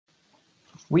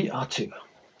We are two.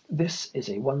 This is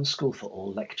a One School for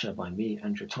All lecture by me,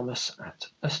 Andrew Thomas, at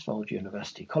Østfold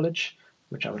University College,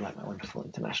 which I would like my wonderful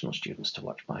international students to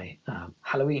watch by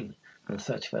Halloween on the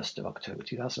 31st of October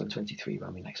 2023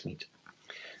 when we next meet.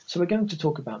 So we're going to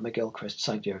talk about McGilchrist's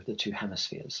idea of the two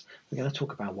hemispheres. We're going to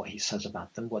talk about what he says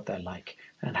about them, what they're like,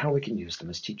 and how we can use them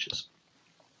as teachers.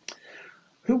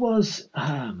 Who is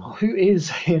Iain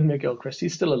McGilchrist?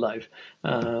 He's still alive,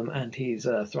 and he's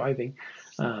thriving.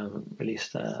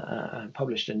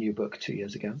 Published a new book 2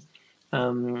 years ago.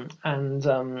 But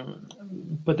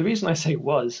the reason I say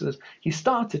was he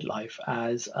started life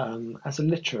as a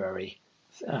literary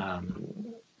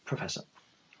professor.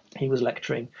 He was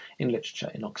lecturing in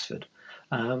literature in Oxford.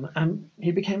 And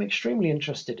he became extremely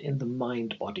interested in the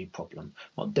mind-body problem.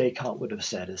 What Descartes would have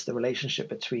said is the relationship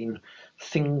between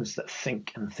things that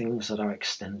think and things that are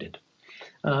extended.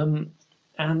 And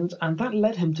that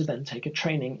led him to then take a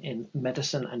training in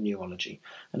medicine and neurology,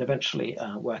 and eventually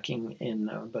working in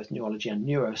both neurology and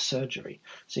neurosurgery.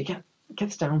 So he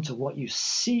gets down to what you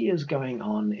see is going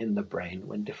on in the brain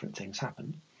when different things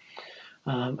happen.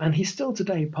 And he still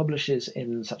today publishes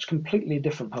in such completely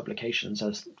different publications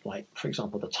as, like, for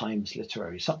example, the Times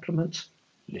Literary Supplement,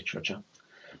 literature,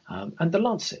 and the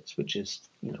Lancet, which is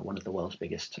one of the world's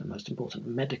biggest and most important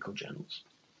medical journals.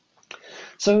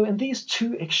 So in these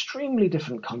two extremely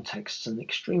different contexts and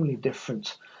extremely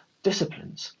different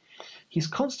disciplines, he's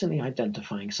constantly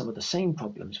identifying some of the same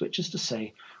problems, which is to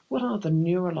say, what are the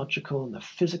neurological and the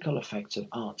physical effects of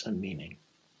art and meaning?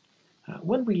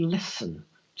 When we listen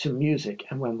to music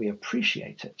and when we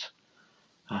appreciate it,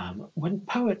 when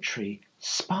poetry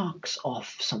sparks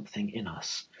off something in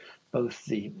us, both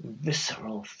the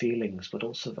visceral feelings but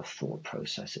also the thought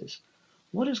processes,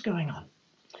 what is going on?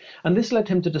 And this led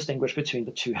him to distinguish between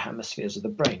the two hemispheres of the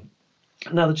brain.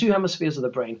 Now, the two hemispheres of the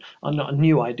brain are not a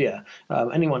new idea.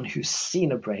 Anyone who's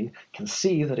seen a brain can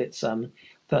see that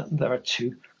that there are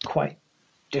two quite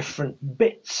different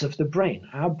bits of the brain.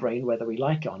 Our brain, whether we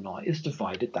like it or not, is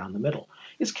divided down the middle.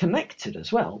 It's connected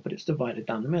as well, but it's divided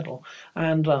down the middle.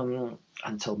 And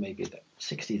until maybe the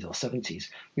 60s or 70s,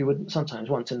 we would sometimes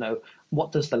want to know,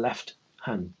 what does the left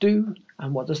hand do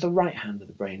and what does the right hand of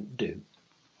the brain do?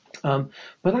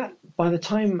 But by the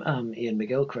time Iain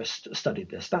McGilchrist studied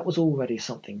this, that was already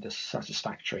something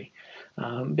dissatisfactory,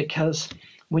 because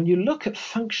when you look at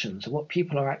functions of what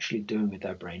people are actually doing with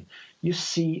their brain, you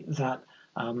see that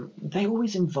they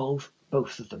always involve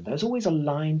both of them. There's always a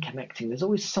line connecting. There's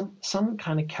always some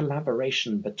kind of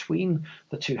collaboration between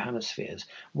the two hemispheres,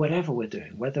 whatever we're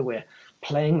doing, whether we're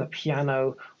playing the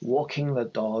piano, walking the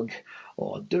dog,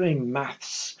 or doing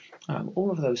maths.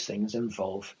 All of those things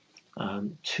involve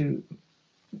to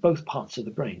both parts of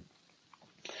the brain.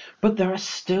 But there are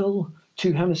still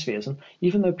two hemispheres, and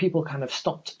even though people kind of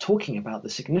stopped talking about the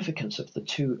significance of the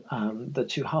two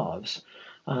halves,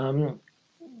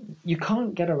 you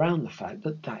can't get around the fact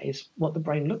that that is what the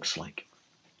brain looks like.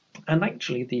 And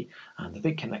actually the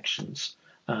big connections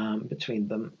between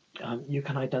them, you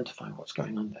can identify what's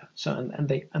going on there. So and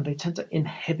they tend to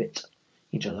inhibit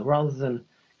each other rather than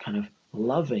kind of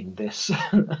loving this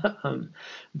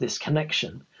this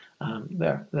connection.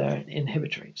 They're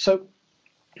inhibitory. So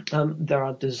there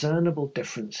are discernible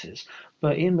differences,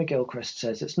 but Iain McGilchrist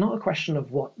says it's not a question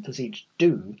of what does each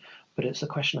do, but it's a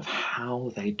question of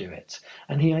how they do it.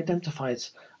 And he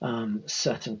identifies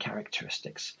certain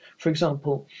characteristics. For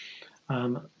example,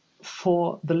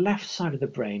 for the left side of the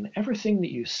brain, everything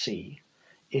that you see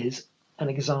is an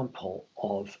example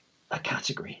of a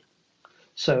category.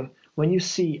 So when you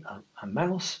see a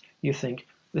mouse, you think,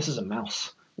 this is a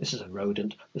mouse, this is a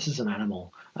rodent, this is an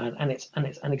animal, and it's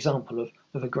an example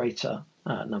of a greater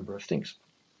number of things.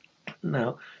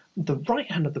 Now, the right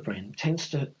hand of the brain tends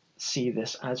to see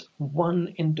this as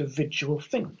one individual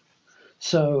thing.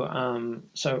 So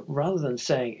rather than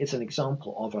saying it's an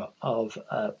example of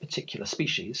a particular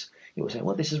species, it will say,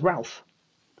 well, this is Ralph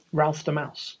the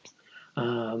mouse.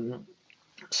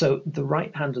 So the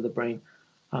right hand of the brain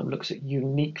looks at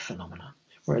unique phenomena,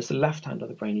 whereas the left hand of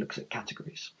the brain looks at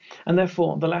categories. And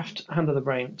therefore, the left hand of the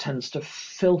brain tends to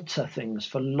filter things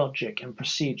for logic and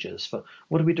procedures, for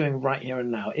what are we doing right here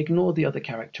and now? Ignore the other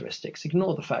characteristics.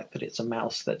 Ignore the fact that it's a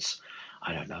mouse that's,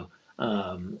 I don't know,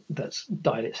 that's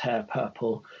dyed its hair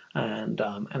purple and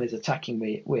is attacking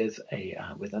me with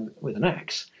an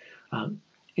axe.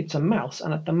 It's a mouse,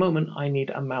 and at the moment I need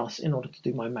a mouse in order to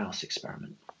do my mouse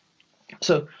experiment.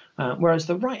 So, whereas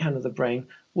the right hand of the brain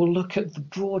will look at the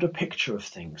broader picture of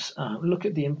things, look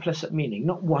at the implicit meaning,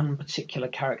 not one particular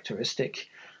characteristic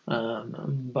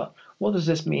But what does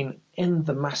this mean in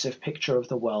the massive picture of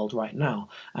the world right now?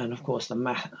 And of course, the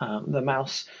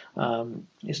mouse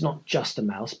is not just a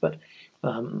mouse, but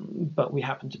we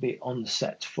happen to be on the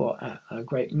set for a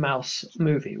great mouse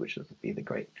movie, which will be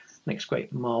the next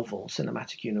great Marvel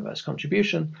Cinematic Universe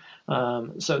contribution.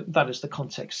 So that is the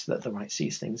context that the right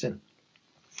sees things in.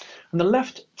 And the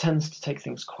left tends to take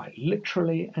things quite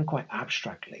literally and quite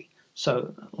abstractly.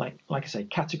 So, like I say,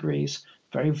 categories,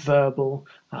 very verbal.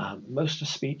 Most of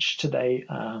speech today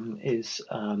is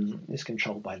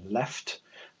controlled by the left.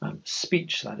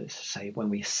 Speech, that is to say, when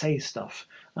we say stuff,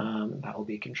 that will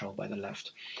be controlled by the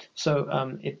left.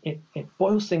 So it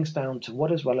boils things down to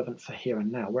what is relevant for here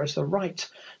and now, whereas the right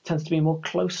tends to be more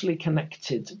closely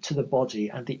connected to the body,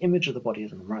 and the image of the body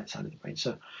is on the right side of the brain.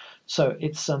 So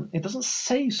it doesn't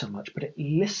say so much, but it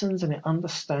listens and it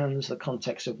understands the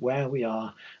context of where we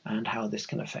are and how this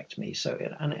can affect me.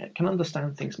 And it can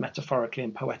understand things metaphorically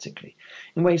and poetically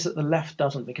in ways that the left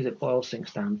doesn't, because it boils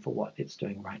things down for what it's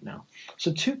doing right now.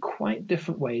 So two quite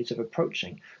different ways of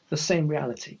approaching the same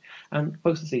reality, and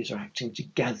both of these are acting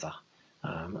together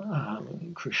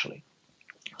crucially.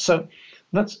 So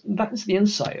that is the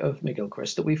insight of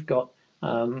McGilchrist, that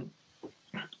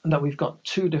we've got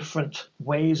two different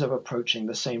ways of approaching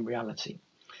the same reality.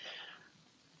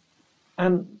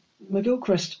 And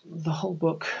McGilchrist, the whole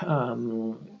book,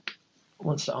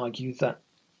 wants to argue that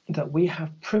we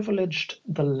have privileged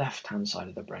the left-hand side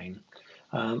of the brain,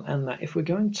 and that if we're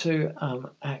going to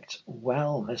act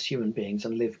well as human beings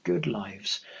and live good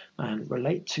lives and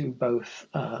relate to both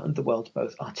the world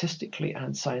both artistically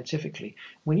and scientifically,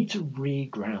 we need to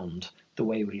reground the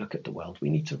way we look at the world. We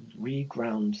need to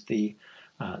reground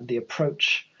the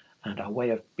approach and our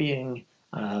way of being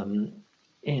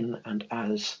in and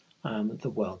as the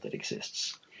world that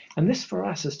exists. And this for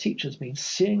us as teachers means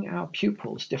seeing our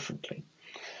pupils differently.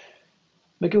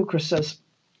 McGilchrist says,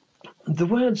 the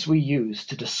words we use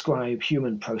to describe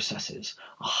human processes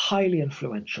are highly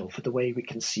influential for the way we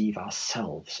conceive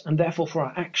ourselves, and therefore for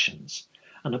our actions,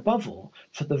 and above all,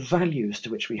 for the values to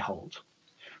which we hold.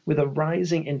 With a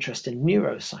rising interest in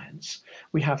neuroscience,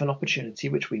 we have an opportunity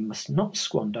which we must not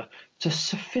squander to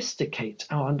sophisticate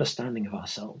our understanding of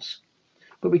ourselves.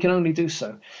 But we can only do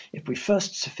so if we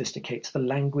first sophisticate the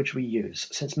language we use,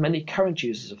 since many current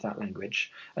users of that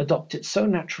language adopt it so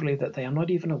naturally that they are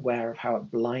not even aware of how it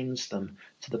blinds them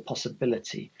to the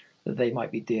possibility that they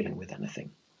might be dealing with anything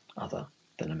other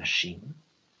than a machine.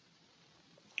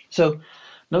 So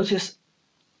notice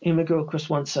Iain McGilchrist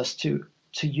wants us to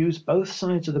use both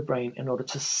sides of the brain in order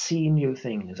to see new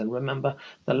things. And remember,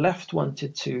 the left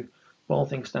wanted to boil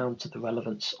things down to the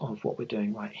relevance of what we're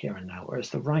doing right here and now, whereas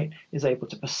the right is able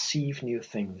to perceive new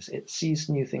things. It sees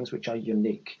new things which are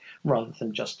unique, rather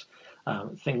than just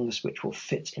things which will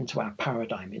fit into our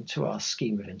paradigm, into our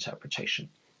scheme of interpretation.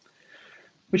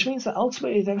 Which means that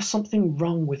ultimately there is something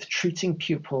wrong with treating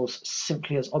pupils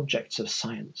simply as objects of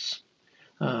science.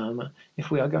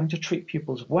 If we are going to treat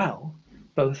pupils well,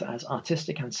 both as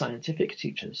artistic and scientific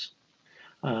teachers,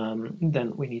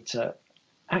 then we need to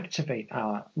activate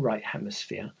our right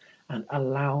hemisphere and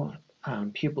allow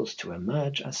pupils to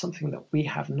emerge as something that we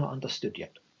have not understood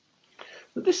yet.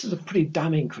 But this is a pretty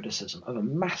damning criticism of a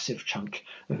massive chunk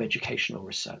of educational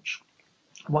research.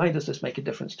 Why does this make a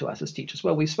difference to us as teachers?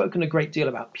 Well, we've spoken a great deal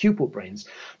about pupil brains,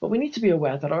 but we need to be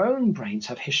aware that our own brains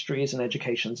have histories and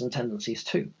educations and tendencies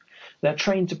too. They're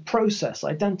trained to process,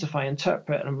 identify,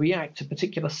 interpret, and react to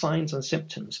particular signs and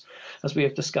symptoms, as we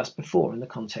have discussed before in the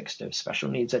context of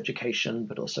special needs education,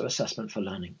 but also assessment for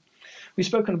learning. We've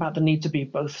spoken about the need to be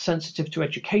both sensitive to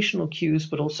educational cues,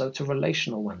 but also to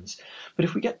relational ones. But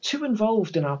if we get too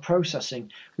involved in our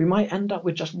processing, we might end up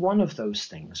with just one of those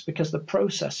things, because the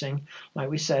processing, like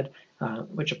we said,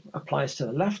 which applies to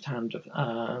the left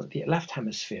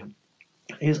hemisphere,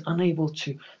 is unable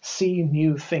to see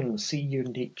new things, see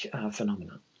unique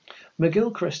phenomena.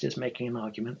 McGilchrist is making an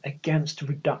argument against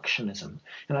reductionism.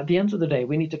 And at the end of the day,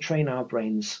 we need to train our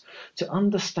brains to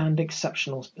understand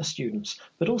exceptional students,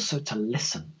 but also to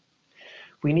listen.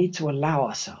 We need to allow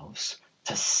ourselves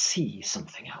to see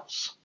something else.